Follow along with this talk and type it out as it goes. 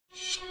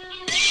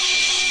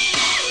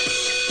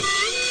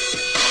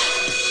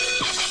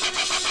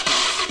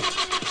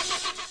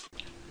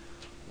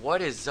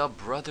What is up,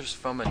 brothers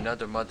from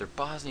another mother?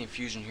 Bosnian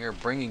Fusion here,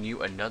 bringing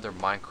you another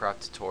Minecraft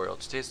tutorial.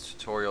 Today's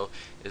tutorial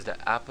is the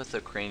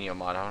Apothecarium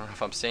mod. I don't know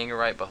if I'm saying it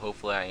right, but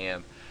hopefully I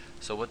am.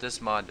 So what this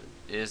mod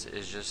is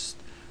just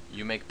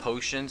you make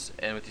potions,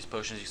 and with these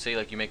potions, you say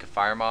like you make a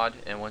fire mod,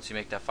 and once you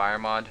make that fire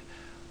mod,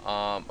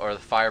 or the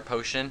fire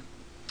potion,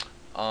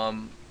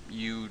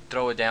 you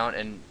throw it down,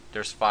 and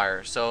there's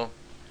fire. So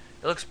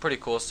it looks pretty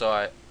cool. So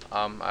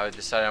I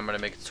decided I'm gonna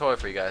make a tutorial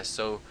for you guys.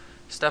 So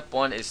step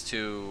one is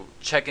to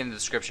check in the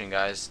description,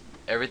 guys.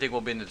 Everything will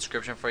be in the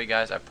description for you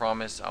guys. I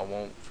promise I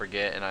won't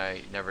forget, and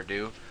I never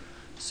do.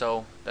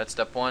 So that's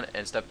step one.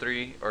 And step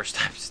three, or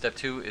step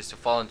two, is to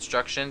follow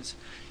instructions.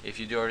 If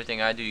you do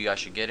everything I do, you guys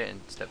should get it.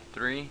 And step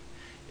three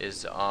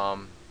is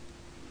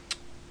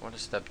what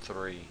is step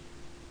three?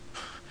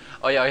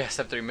 Oh yeah,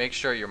 step three. Make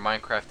sure your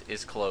Minecraft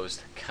is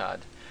closed. God,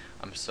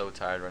 I'm so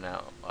tired right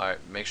now. Alright,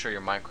 make sure your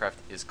Minecraft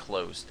is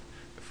closed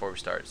before we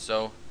start.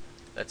 So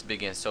let's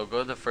begin. So go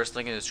to the first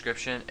link in the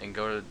description and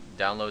go to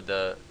download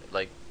the,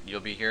 you'll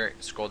be here,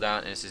 scroll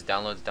down, and it says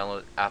download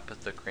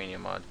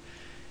Apothecarium mod.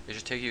 It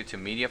should take you to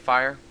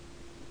Mediafire.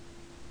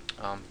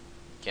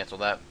 Cancel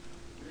that.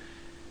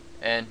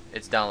 And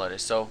it's downloaded.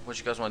 So what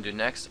you guys want to do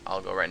next,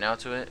 I'll go right now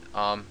to it.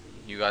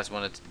 You guys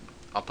want to,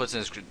 I'll put it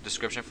in the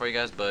description for you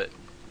guys, but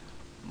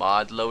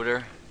mod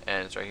loader,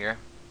 and it's right here.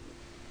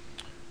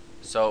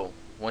 So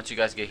once you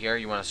guys get here,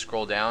 you want to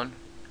scroll down.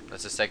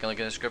 That's the second link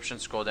in the description.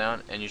 Scroll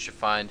down, and you should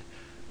find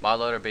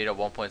ModLoader Beta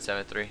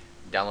 1.73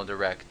 Download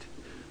Direct.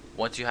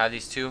 Once you have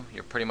these two,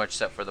 you're pretty much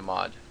set for the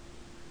mod.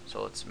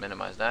 So let's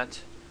minimize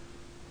that.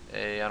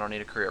 I don't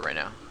need a career right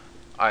now.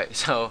 Alright,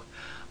 so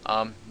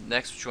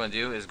next what you want to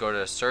do is go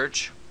to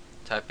search,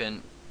 type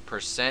in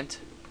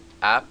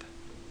 %app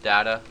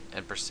data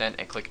and %,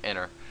 and click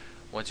enter.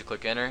 Once you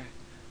click enter,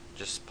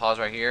 just pause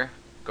right here,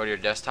 go to your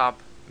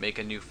desktop, make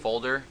a new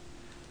folder,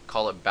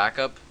 call it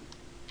backup.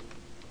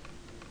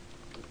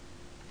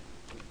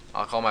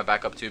 I'll call my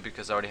backup too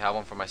because I already have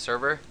one for my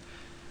server.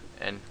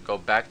 And go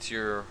back to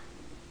your,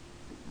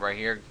 right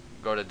here,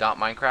 go to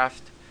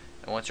 .minecraft,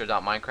 and once you're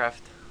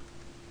 .minecraft,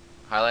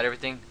 highlight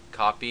everything,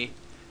 copy,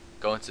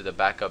 go into the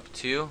backup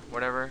 2,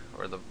 whatever,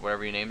 or the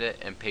whatever you named it,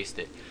 and paste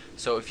it.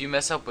 So if you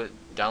mess up with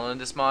downloading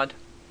this mod,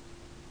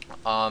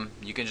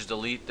 you can just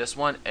delete this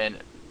one and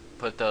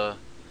put the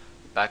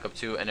backup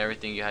 2, and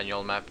everything you had in your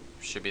old map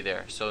should be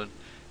there. So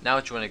now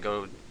what you want to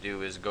go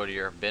do is go to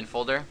your bin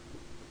folder,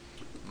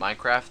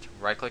 Minecraft,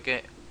 right click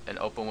it, and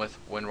open with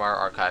WinRAR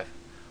archive.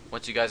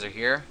 Once you guys are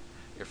here,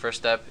 your first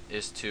step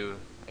is to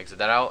exit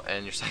that out,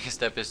 and your second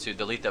step is to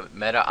delete the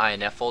meta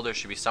inf folder. It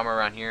should be somewhere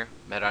around here,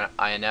 meta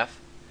inf,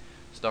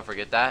 so don't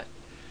forget that.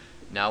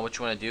 Now what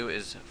you want to do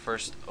is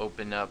first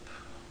open up,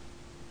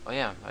 oh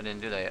yeah, I didn't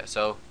do that yet.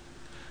 So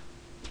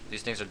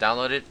these things are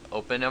downloaded,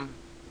 open them.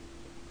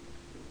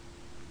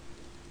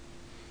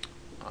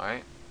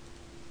 Alright,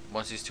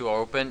 once these two are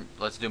open,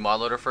 let's do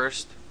ModLoader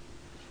first.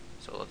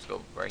 So let's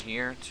go right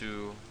here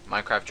to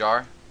Minecraft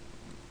jar,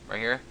 right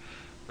here.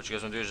 What you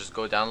guys want to do is just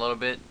go down a little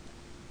bit,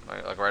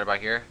 like right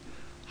about here.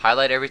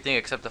 Highlight everything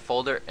except the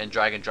folder and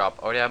drag and drop.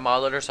 I already have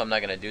ModLoader, so I'm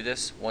not going to do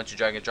this. Once you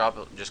drag and drop,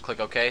 just click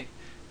OK.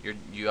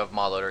 You have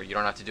ModLoader. You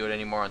don't have to do it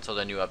anymore until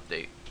the new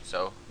update.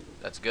 So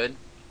that's good.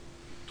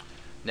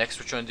 Next,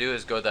 what you want to do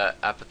is go to the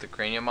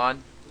Apothecarium mod.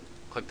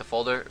 Click the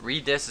folder.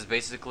 Read this is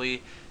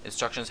basically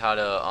instructions how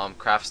to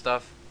craft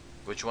stuff.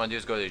 What you want to do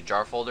is go to the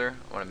jar folder.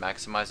 I want to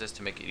maximize this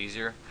to make it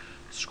easier.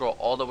 Scroll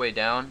all the way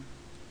down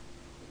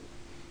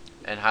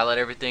and highlight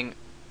everything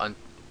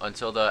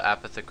until the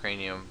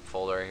Apothecarium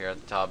folder right here at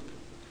the top.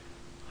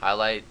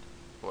 Highlight.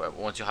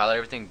 Once you highlight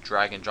everything,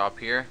 drag and drop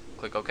here.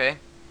 Click OK,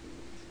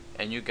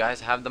 and you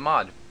guys have the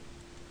mod.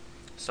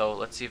 So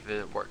let's see if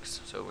it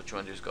works. So what you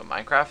want to do is go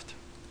Minecraft,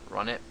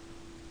 run it,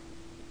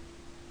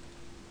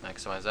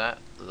 maximize that,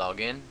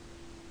 log in.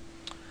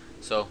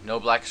 So no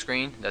black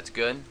screen, that's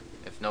good.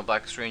 If no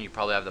black screen, you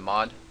probably have the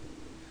mod.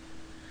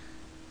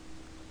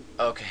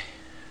 Okay,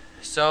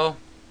 so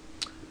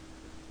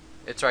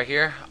it's right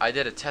here. I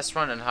did a test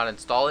run on how to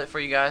install it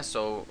for you guys,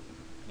 so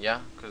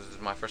yeah, because this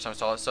is my first time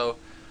installing it. So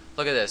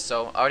look at this.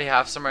 So I already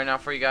have some right now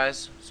for you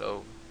guys,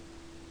 so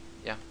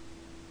yeah,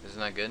 isn't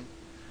that good?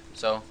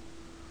 So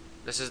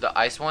this is the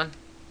ice one.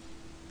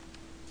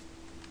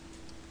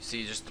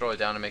 See, you just throw it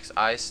down, it makes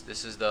ice.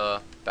 This is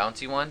the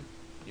bouncy one,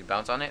 you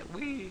bounce on it,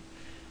 whee.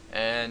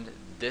 And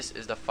this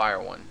is the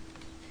fire one.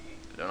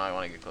 I don't know, I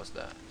want to get close to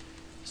that.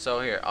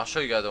 So here, I'll show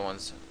you guys the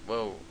ones.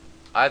 Whoa,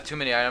 I have too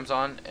many items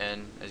on,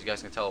 and as you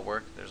guys can tell, it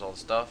worked. There's all the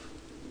stuff.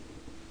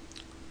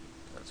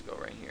 Let's go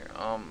right here.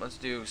 Let's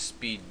do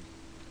speed,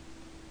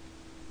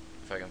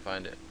 if I can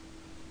find it.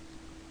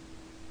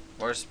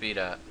 Where's speed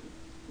at?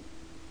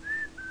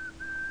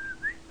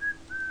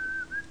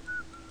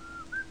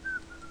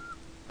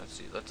 Let's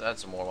see. Let's add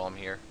some more while I'm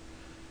here.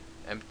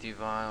 Empty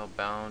vial,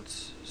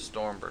 bounce,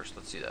 storm burst.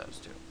 Let's see that. Let's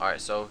do. All right,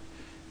 so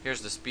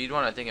here's the speed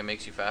one. I think it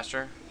makes you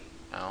faster.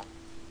 Ow.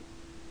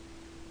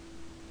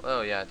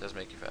 Oh yeah, it does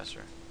make you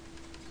faster.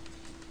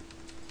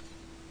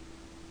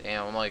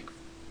 Damn, I'm like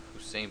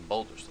Usain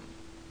Bolt or something.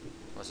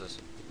 What's this?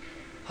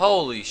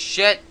 Holy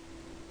shit!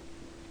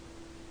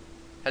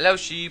 Hello,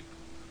 sheep.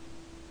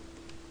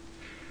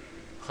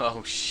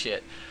 Oh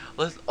shit.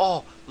 Let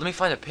me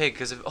find a pig,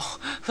 cause oh,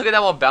 look at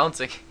that one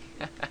bouncing.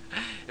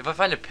 If I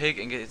find a pig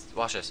and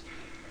watch this.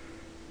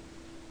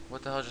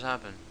 What the hell just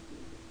happened?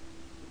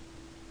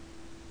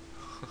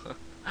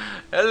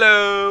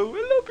 Hello,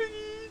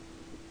 piggy.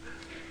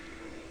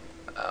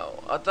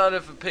 Oh, I thought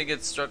if a pig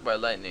gets struck by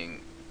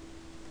lightning,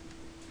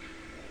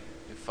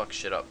 it fucks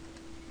shit up.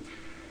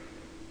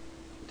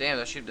 Damn,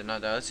 that sheep did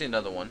not die. Let's see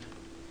another one.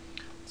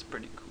 It's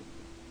pretty cool.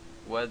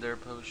 Weather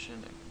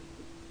potion.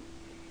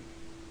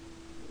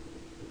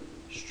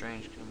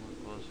 Strange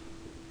chemicals.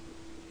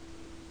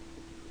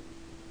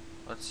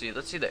 Let's see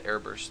the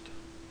airburst.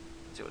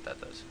 Let's see what that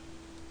does.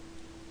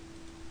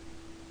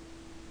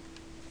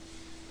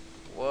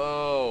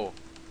 Whoa.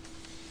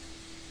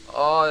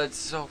 Oh,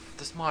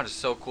 this mod is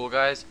so cool,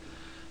 guys.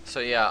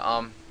 So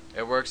yeah,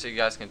 it works, so you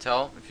guys can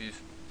tell.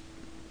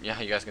 Yeah,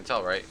 you guys can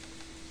tell, right?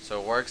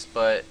 So it works,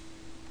 but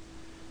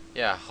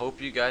yeah, hope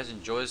you guys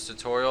enjoy this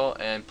tutorial,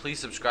 and please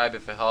subscribe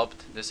if it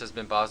helped. This has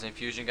been Bosnian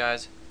Fusion,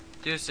 guys.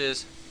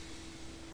 Deuces.